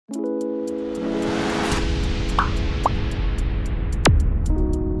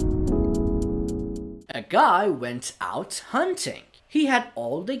A guy went out hunting. He had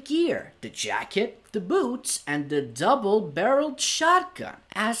all the gear, the jacket, the boots, and the double-barreled shotgun.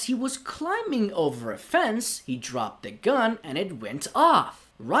 As he was climbing over a fence, he dropped the gun and it went off,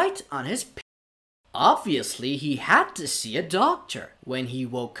 right on his pants. Obviously, he had to see a doctor. When he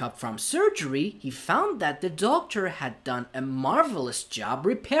woke up from surgery, he found that the doctor had done a marvelous job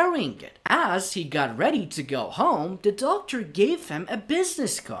repairing it. As he got ready to go home, the doctor gave him a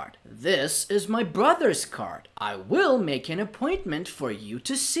business card. "This is my brother's card. I will make an appointment for you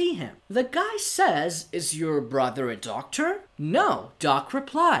to see him." The guy says, "Is your brother a doctor?" "No," Doc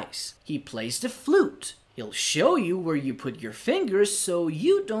replies. "He plays the flute. He'll show you where you put your fingers so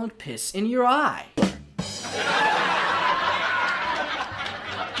you don't piss in your eye."